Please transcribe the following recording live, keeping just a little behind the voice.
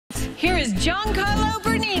Here is Giancarlo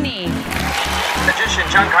Bernini. Magician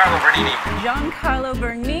Giancarlo Bernini. Giancarlo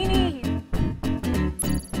Bernini.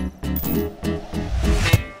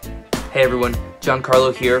 Hey everyone,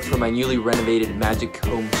 Giancarlo here from my newly renovated Magic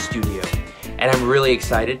Home Studio. And I'm really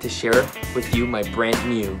excited to share with you my brand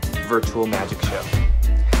new virtual magic show.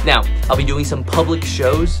 Now, I'll be doing some public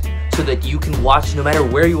shows so that you can watch no matter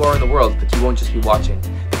where you are in the world, but you won't just be watching,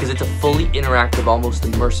 because it's a fully interactive, almost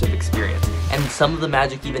immersive experience. And some of the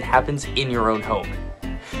magic even happens in your own home.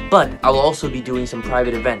 But I'll also be doing some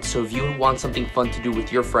private events, so if you want something fun to do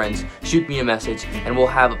with your friends, shoot me a message and we'll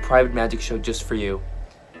have a private magic show just for you.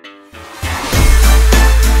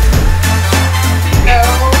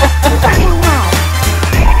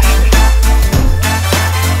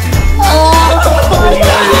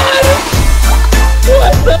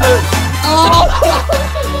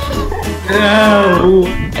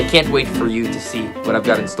 I can't wait for you to see what I've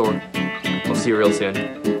got in store. We'll see you real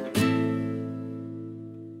soon.